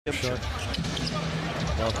Sure.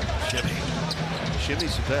 Love it.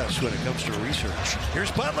 Jimmy's the best when it comes to research. Here's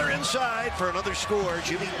Butler inside for another score.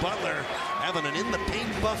 Jimmy Butler having an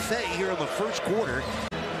in-the-paint buffet here in the first quarter.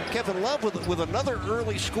 Kevin Love with another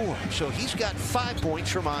early score. So he's got 5 points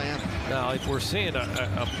for Miami. Now we're seeing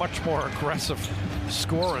a much more aggressive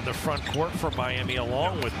score in the front court for Miami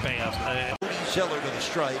along with Bam. Cody Zeller to the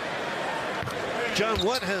stripe. John,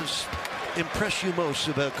 what has impressed you most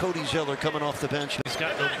about Cody Zeller coming off the bench? He's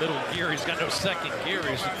got no middle gear. He's got no second gear.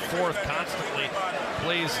 He's fourth constantly.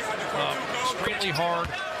 Plays extremely hard.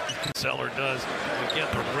 Zeller does. Again,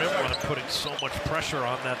 the rim run putting so much pressure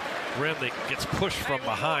on that rim that gets pushed from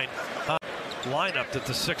behind. Lineup that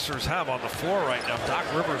the Sixers have on the floor right now. Doc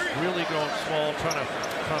Rivers really going small, trying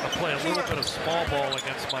to play a little bit of small ball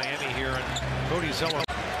against Miami here, and Cody Zeller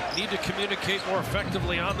need to communicate more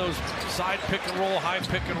effectively on those side pick and roll, high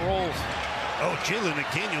pick and rolls. Oh, Jalen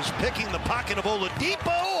McDaniels picking the pocket of Oladipo.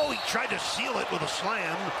 Oh, he tried to seal it with a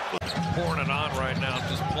slam. Pouring it on right now,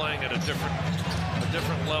 just playing at a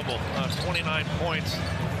different level. 29 points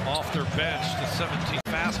off their bench to 17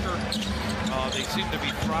 faster. They seem to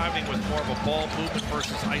be thriving with more of a ball movement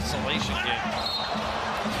versus isolation game.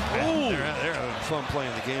 They're having fun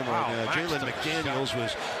playing the game right now. Jalen McDaniels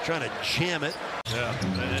was trying to jam it. Yeah,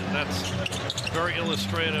 and that's very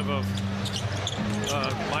illustrative of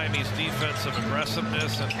Miami's defensive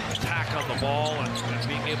aggressiveness and attack on the ball and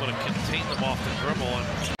being able to contain them off the dribble.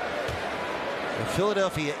 And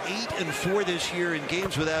Philadelphia 8-4 this year in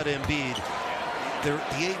games without Embiid. The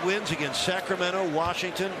 8 wins against Sacramento,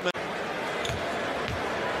 Washington.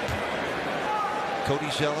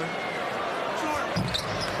 Cody Zeller.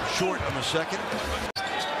 Short on the second.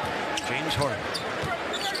 James Harden.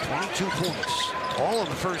 22 points. All in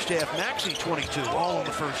the first half. Maxey 22. All in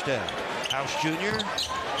the first half. House Jr.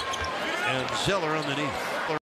 and Zeller underneath.